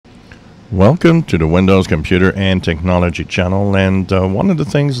Welcome to the Windows Computer and Technology channel. And one of the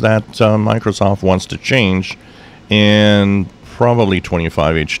things that Microsoft wants to change in probably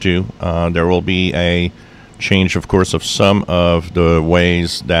 25H2, there will be a change, of course, of some of the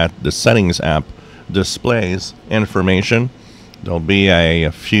ways that the Settings app displays information. There'll be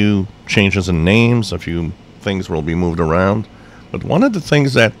a few changes in names, a few things will be moved around. But one of the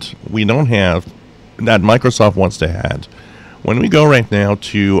things that we don't have, that Microsoft wants to add, when we go right now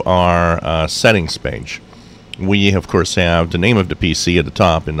to our settings page, we of course have the name of the PC at the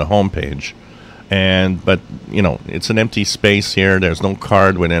top in the home page, but you know, it's an empty space here. There's no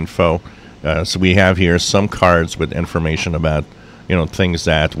card with info, so we have here some cards with information about, you know, things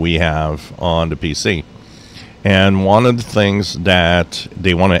that we have on the PC. And one of the things that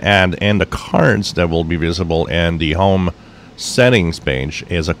they want to add in the cards that will be visible in the home settings page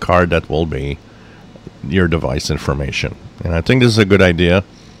is a card that will be your device information. And I think this is a good idea.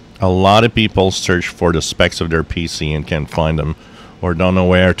 A lot of people search for the specs of their PC and can't find them, or don't know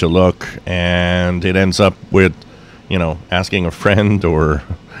where to look, and it ends up with, you know, asking a friend or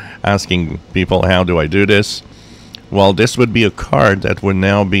asking people, how do I do this? Well, this would be a card that would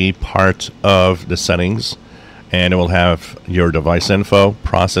now be part of the settings, and it will have your device info,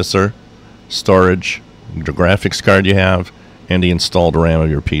 processor, storage, the graphics card you have, and the installed RAM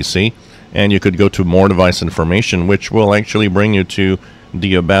of your PC. And you could go to more device information, which will actually bring you to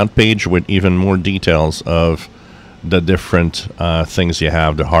the About page with even more details of the different things you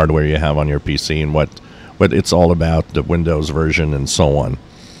have, the hardware you have on your PC, and what it's all about, the Windows version, and so on.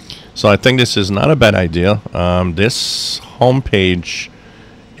 So I think this is not a bad idea. This home page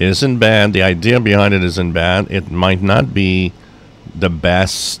isn't bad. The idea behind it isn't bad. It might not be the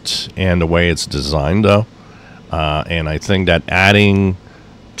best in the way it's designed, though. And I think that adding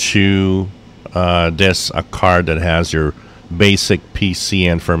to this a card that has your basic PC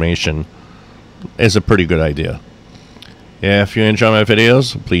information is a pretty good idea. If you enjoy my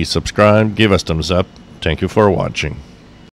videos, please subscribe, give us thumbs up. Thank you for watching.